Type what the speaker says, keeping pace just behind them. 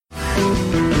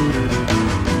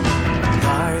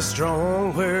Thy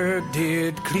strong word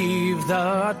did cleave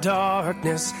the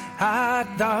darkness.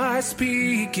 At thy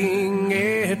speaking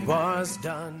it was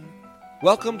done.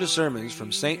 Welcome to sermons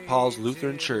from St. Paul's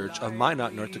Lutheran Church of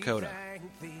Minot, North Dakota.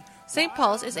 St.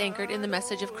 Paul's is anchored in the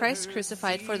message of Christ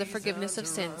crucified for the forgiveness of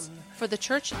sins, for the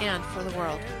church and for the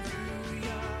world.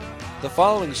 The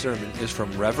following sermon is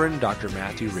from Reverend Dr.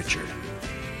 Matthew Richard.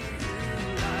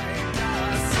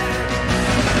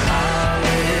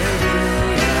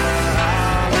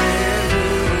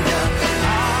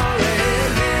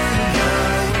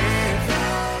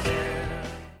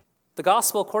 The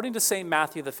Gospel according to St.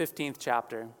 Matthew, the 15th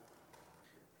chapter.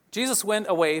 Jesus went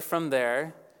away from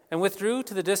there and withdrew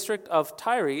to the district of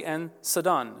Tyre and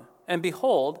Sidon. And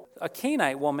behold, a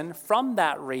Canaanite woman from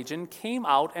that region came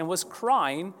out and was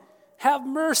crying, "Have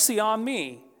mercy on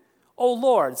me, O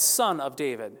Lord, Son of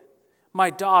David.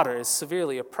 My daughter is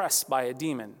severely oppressed by a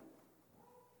demon."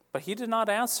 But he did not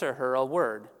answer her a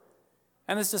word.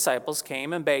 And his disciples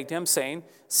came and begged him, saying,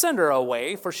 "Send her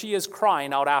away, for she is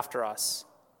crying out after us."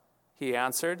 He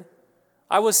answered,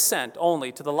 "I was sent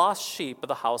only to the lost sheep of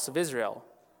the house of Israel."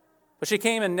 But she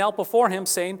came and knelt before him,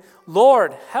 saying,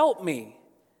 "Lord, help me."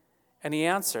 And he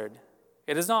answered,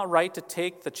 "It is not right to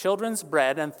take the children's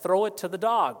bread and throw it to the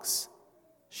dogs."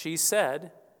 She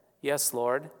said, "Yes,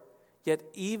 Lord, yet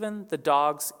even the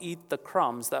dogs eat the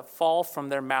crumbs that fall from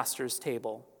their master's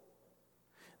table."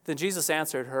 Then Jesus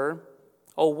answered her,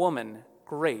 "O woman,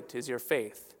 great is your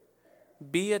faith.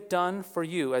 Be it done for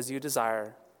you as you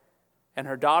desire." And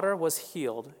her daughter was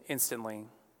healed instantly.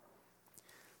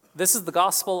 This is the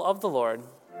gospel of the Lord.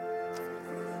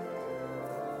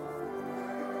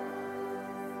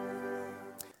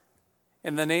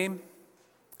 In the name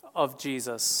of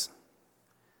Jesus,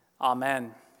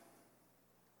 amen.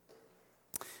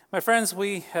 My friends,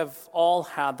 we have all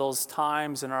had those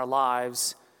times in our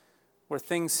lives where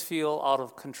things feel out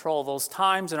of control, those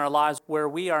times in our lives where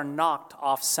we are knocked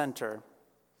off center.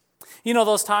 You know,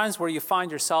 those times where you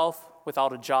find yourself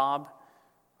without a job,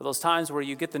 or those times where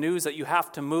you get the news that you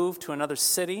have to move to another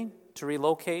city to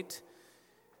relocate.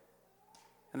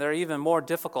 And there are even more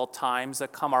difficult times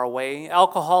that come our way.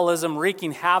 Alcoholism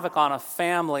wreaking havoc on a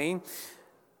family,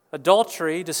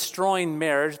 adultery destroying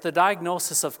marriage, the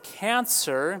diagnosis of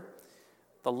cancer,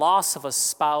 the loss of a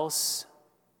spouse,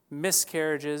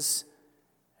 miscarriages,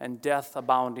 and death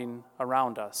abounding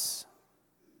around us.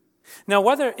 Now,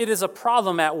 whether it is a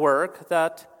problem at work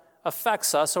that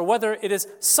affects us, or whether it is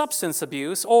substance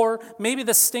abuse, or maybe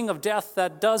the sting of death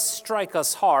that does strike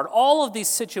us hard, all of these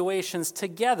situations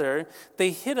together, they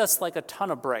hit us like a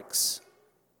ton of bricks.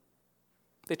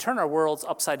 They turn our worlds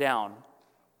upside down.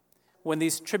 When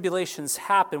these tribulations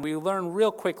happen, we learn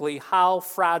real quickly how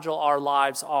fragile our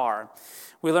lives are.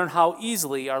 We learn how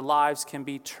easily our lives can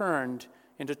be turned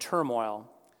into turmoil.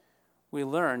 We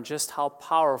learn just how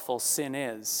powerful sin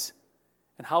is,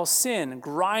 and how sin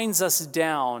grinds us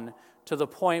down to the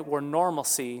point where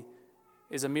normalcy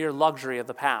is a mere luxury of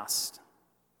the past.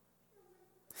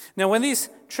 Now, when these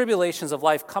tribulations of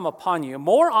life come upon you,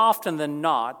 more often than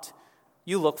not,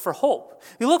 you look for hope.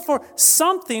 You look for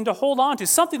something to hold on to,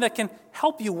 something that can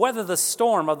help you weather the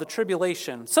storm of the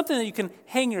tribulation, something that you can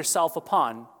hang yourself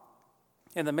upon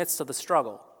in the midst of the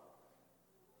struggle.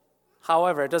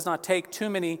 However, it does not take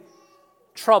too many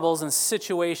troubles and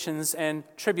situations and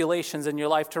tribulations in your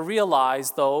life to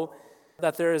realize, though,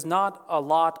 that there is not a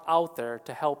lot out there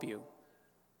to help you.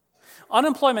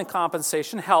 Unemployment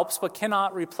compensation helps but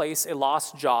cannot replace a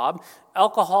lost job.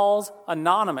 Alcohol's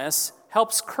Anonymous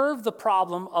helps curb the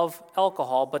problem of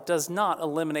alcohol but does not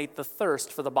eliminate the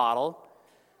thirst for the bottle.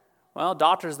 Well,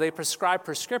 doctors, they prescribe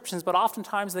prescriptions, but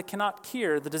oftentimes they cannot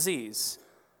cure the disease.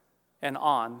 And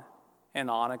on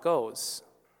it goes.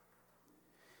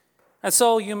 And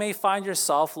so you may find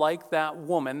yourself like that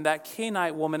woman, that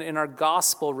Canaanite woman in our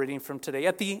gospel reading from today,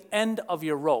 at the end of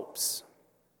your ropes.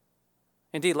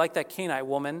 Indeed, like that Canaanite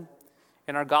woman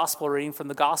in our gospel reading from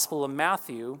the Gospel of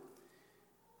Matthew,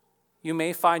 you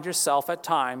may find yourself at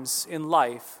times in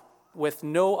life with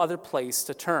no other place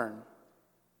to turn.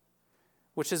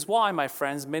 Which is why, my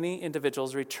friends, many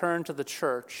individuals return to the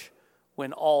church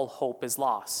when all hope is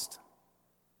lost.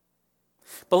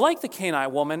 But like the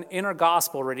Canaanite woman in our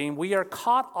gospel reading, we are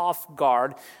caught off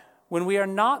guard when we are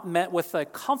not met with a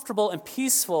comfortable and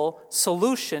peaceful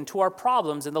solution to our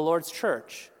problems in the Lord's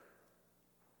church.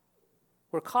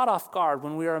 We're caught off guard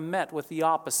when we are met with the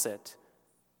opposite,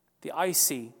 the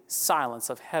icy silence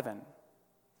of heaven.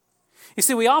 You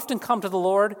see, we often come to the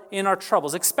Lord in our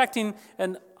troubles, expecting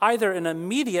either an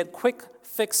immediate, quick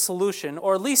fix solution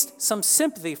or at least some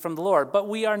sympathy from the Lord. But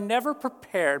we are never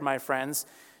prepared, my friends,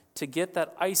 to get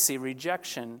that icy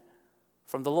rejection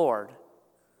from the Lord.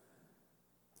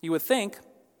 You would think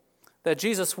that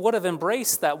Jesus would have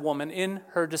embraced that woman in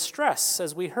her distress,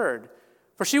 as we heard.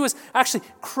 For she was actually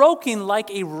croaking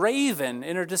like a raven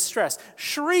in her distress,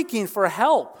 shrieking for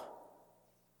help.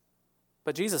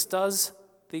 But Jesus does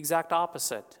the exact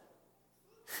opposite.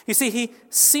 You see, he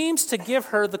seems to give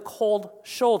her the cold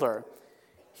shoulder.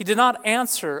 He did not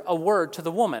answer a word to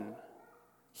the woman.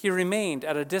 He remained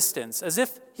at a distance, as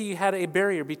if he had a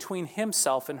barrier between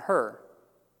himself and her.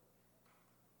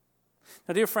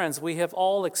 Now, dear friends, we have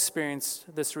all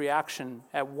experienced this reaction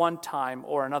at one time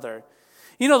or another.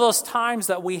 You know those times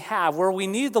that we have where we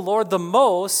need the Lord the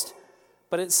most,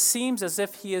 but it seems as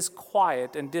if he is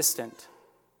quiet and distant.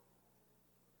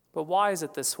 But why is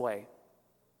it this way?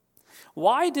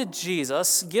 Why did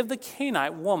Jesus give the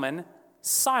Canaanite woman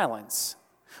silence?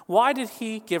 Why did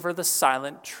he give her the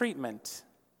silent treatment?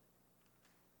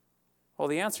 Well,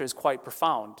 the answer is quite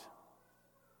profound.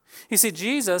 You see,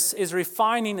 Jesus is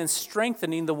refining and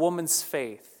strengthening the woman's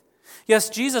faith. Yes,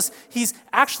 Jesus, he's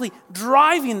actually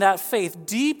driving that faith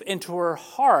deep into her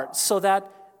heart so that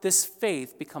this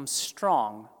faith becomes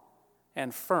strong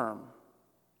and firm.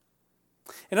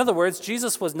 In other words,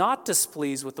 Jesus was not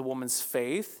displeased with the woman's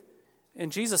faith,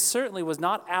 and Jesus certainly was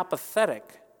not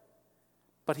apathetic,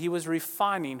 but he was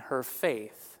refining her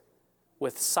faith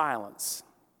with silence.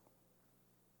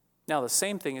 Now, the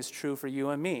same thing is true for you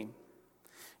and me.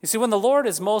 You see, when the Lord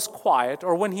is most quiet,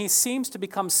 or when he seems to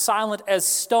become silent as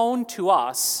stone to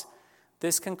us,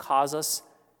 this can cause us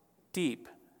deep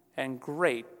and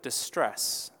great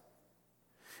distress.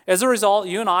 As a result,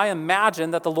 you and I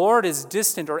imagine that the Lord is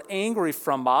distant or angry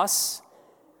from us.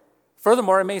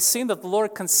 Furthermore, it may seem that the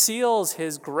Lord conceals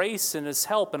his grace and his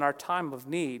help in our time of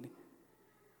need.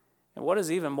 And what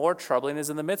is even more troubling is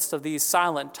in the midst of these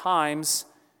silent times,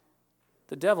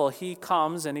 the devil, he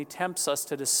comes and he tempts us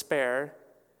to despair.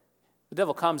 The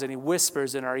devil comes and he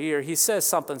whispers in our ear. He says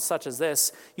something such as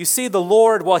this: you see, the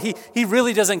Lord, well, he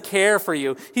really doesn't care for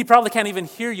you. He probably can't even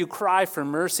hear you cry for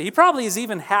mercy. He probably is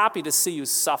even happy to see you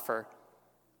suffer.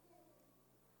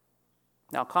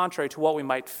 Now, contrary to what we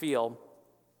might feel,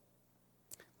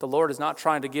 the Lord is not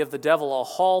trying to give the devil a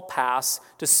hall pass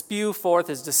to spew forth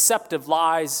his deceptive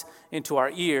lies into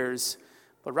our ears,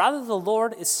 but rather the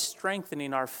Lord is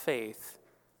strengthening our faith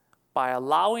by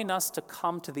allowing us to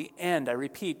come to the end, I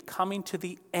repeat, coming to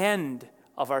the end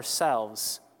of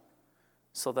ourselves,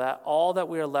 so that all that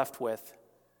we are left with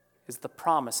is the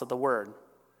promise of the Word.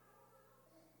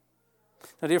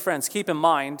 Now, dear friends, keep in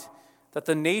mind that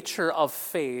the nature of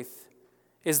faith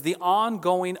is the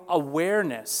ongoing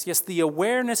awareness, yes, the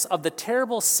awareness of the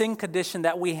terrible sin condition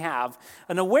that we have,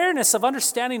 an awareness of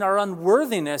understanding our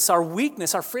unworthiness, our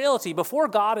weakness, our frailty before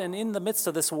God and in the midst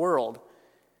of this world.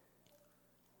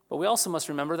 But we also must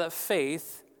remember that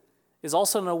faith is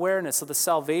also an awareness of the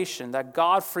salvation that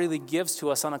God freely gives to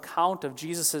us on account of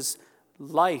Jesus'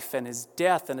 life and his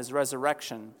death and his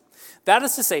resurrection. That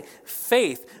is to say,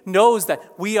 faith knows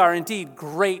that we are indeed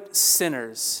great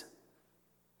sinners.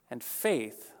 And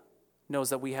faith knows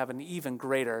that we have an even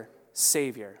greater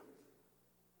Savior.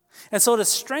 And so to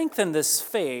strengthen this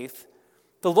faith,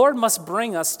 the Lord must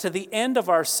bring us to the end of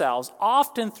ourselves,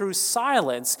 often through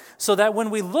silence, so that when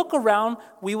we look around,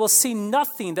 we will see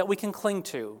nothing that we can cling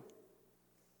to.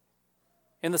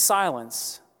 In the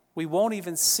silence, we won't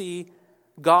even see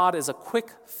God as a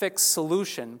quick fix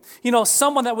solution. You know,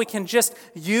 someone that we can just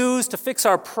use to fix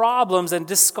our problems and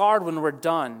discard when we're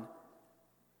done.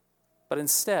 But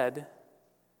instead,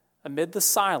 amid the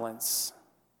silence,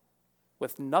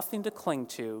 with nothing to cling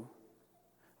to,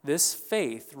 this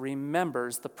faith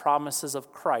remembers the promises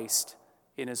of Christ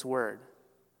in his word.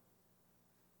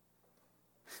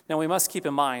 Now, we must keep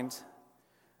in mind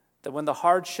that when the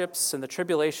hardships and the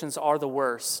tribulations are the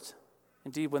worst,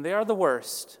 indeed, when they are the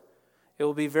worst, it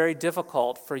will be very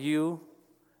difficult for you,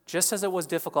 just as it was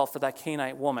difficult for that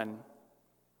Canaanite woman.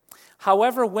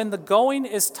 However, when the going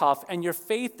is tough and your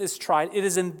faith is tried, it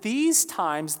is in these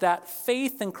times that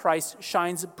faith in Christ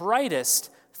shines brightest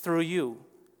through you.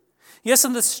 Yes,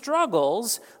 in the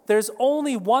struggles, there's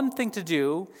only one thing to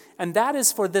do, and that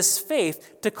is for this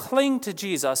faith to cling to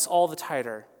Jesus all the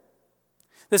tighter.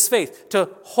 This faith to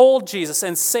hold Jesus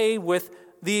and say with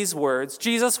these words,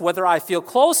 Jesus, whether I feel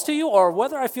close to you or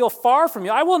whether I feel far from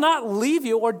you, I will not leave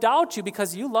you or doubt you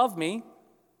because you love me.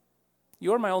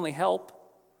 You are my only help.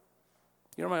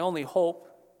 You are my only hope.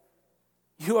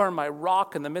 You are my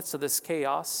rock in the midst of this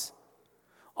chaos.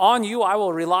 On you I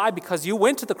will rely because you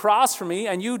went to the cross for me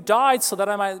and you died so that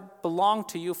I might belong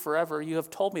to you forever. You have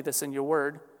told me this in your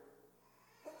word.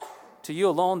 To you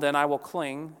alone then I will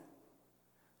cling.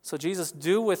 So Jesus,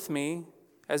 do with me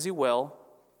as you will.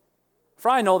 For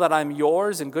I know that I am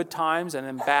yours in good times and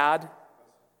in bad.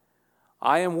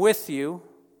 I am with you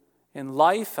in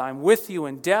life, I am with you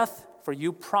in death, for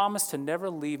you promised to never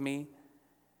leave me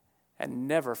and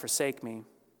never forsake me.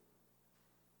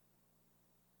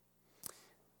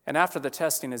 And after the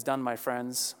testing is done, my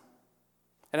friends,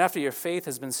 and after your faith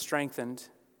has been strengthened,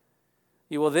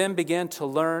 you will then begin to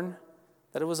learn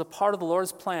that it was a part of the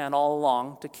Lord's plan all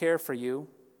along to care for you,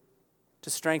 to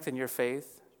strengthen your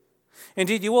faith.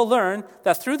 Indeed, you will learn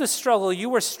that through the struggle, you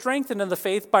were strengthened in the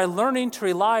faith by learning to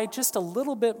rely just a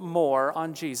little bit more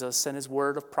on Jesus and his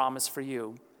word of promise for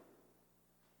you.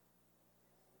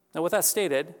 Now, with that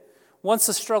stated, once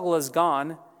the struggle is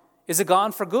gone, is it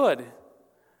gone for good?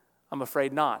 I'm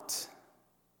afraid not.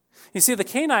 You see, the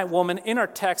Canaanite woman in our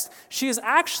text, she is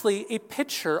actually a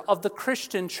picture of the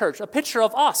Christian church, a picture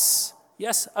of us.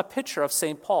 Yes, a picture of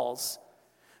St. Paul's.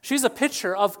 She's a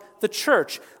picture of the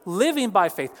church living by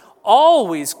faith,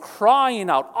 always crying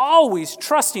out, always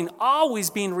trusting,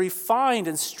 always being refined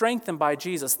and strengthened by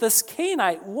Jesus. This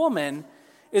Canaanite woman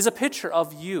is a picture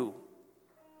of you.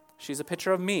 She's a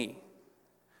picture of me,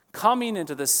 coming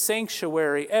into the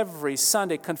sanctuary every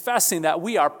Sunday, confessing that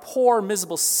we are poor,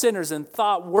 miserable sinners in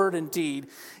thought, word, and deed,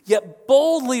 yet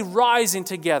boldly rising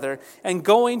together and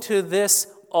going to this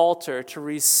altar to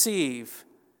receive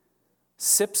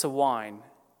sips of wine,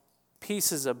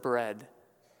 pieces of bread,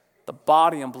 the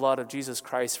body and blood of Jesus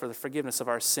Christ for the forgiveness of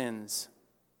our sins.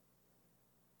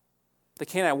 The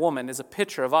Canaanite woman is a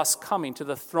picture of us coming to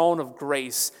the throne of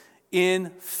grace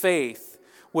in faith,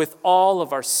 with all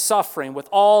of our suffering, with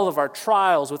all of our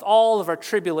trials, with all of our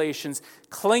tribulations,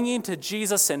 clinging to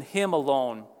Jesus and him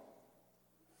alone.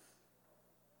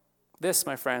 This,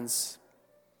 my friends,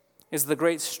 is the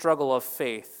great struggle of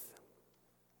faith.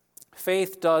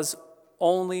 Faith does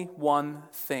only one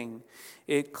thing.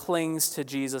 It clings to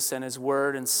Jesus and his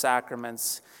word and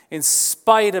sacraments, in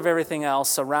spite of everything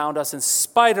else around us, in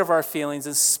spite of our feelings,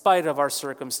 in spite of our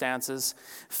circumstances.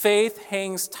 Faith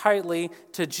hangs tightly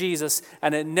to Jesus,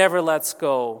 and it never lets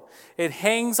go. It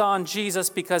hangs on Jesus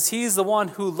because he's the one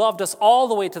who loved us all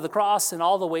the way to the cross and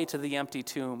all the way to the empty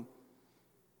tomb.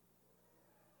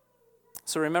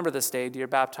 So remember this day, dear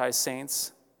baptized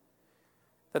saints,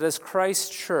 that as Christ's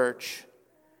church,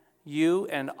 you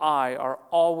and I are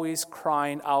always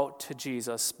crying out to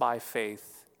Jesus by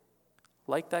faith.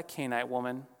 Like that Canaanite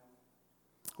woman,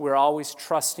 we're always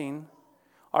trusting.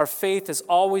 Our faith is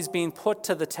always being put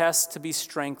to the test to be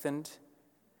strengthened.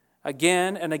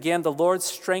 Again and again, the Lord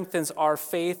strengthens our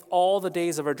faith all the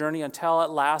days of our journey until at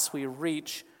last we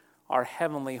reach our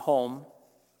heavenly home.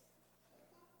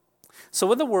 So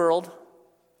when the world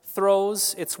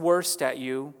throws its worst at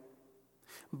you,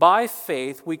 by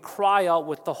faith, we cry out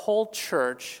with the whole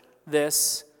church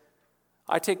this: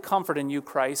 I take comfort in you,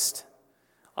 Christ.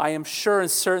 I am sure and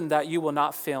certain that you will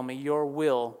not fail me. Your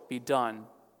will be done.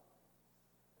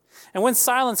 And when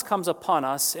silence comes upon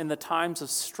us in the times of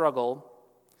struggle,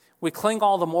 we cling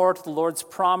all the more to the Lord's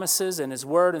promises and his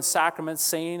word and sacraments,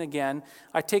 saying again,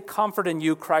 I take comfort in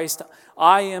you, Christ.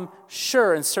 I am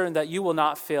sure and certain that you will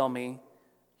not fail me.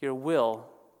 Your will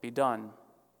be done.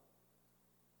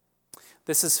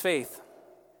 This is faith.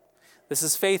 This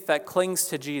is faith that clings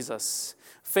to Jesus.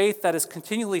 Faith that is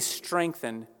continually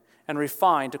strengthened and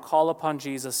refined to call upon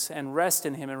Jesus and rest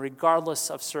in him and regardless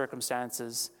of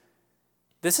circumstances.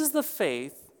 This is the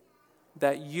faith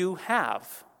that you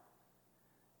have.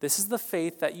 This is the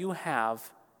faith that you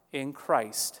have in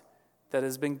Christ that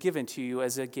has been given to you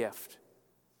as a gift.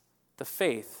 The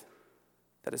faith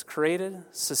that is created,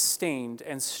 sustained,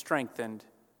 and strengthened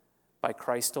by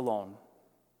Christ alone.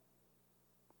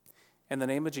 In the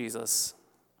name of Jesus,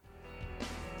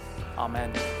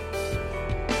 amen.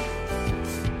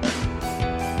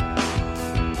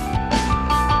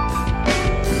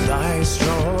 Thy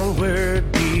strong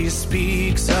word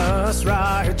bespeaks us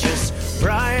righteous,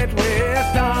 bright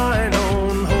with thine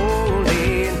own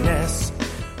holiness.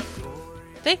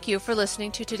 Thank you for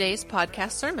listening to today's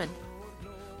podcast sermon.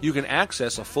 You can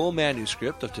access a full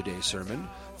manuscript of today's sermon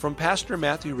from Pastor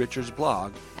Matthew Richard's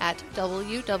blog at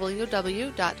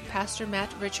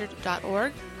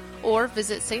www.pastormattrichard.org or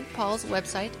visit St. Paul's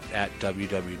website at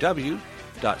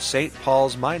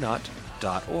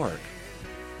www.stpaulsminot.org.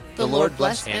 The Lord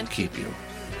bless and keep you.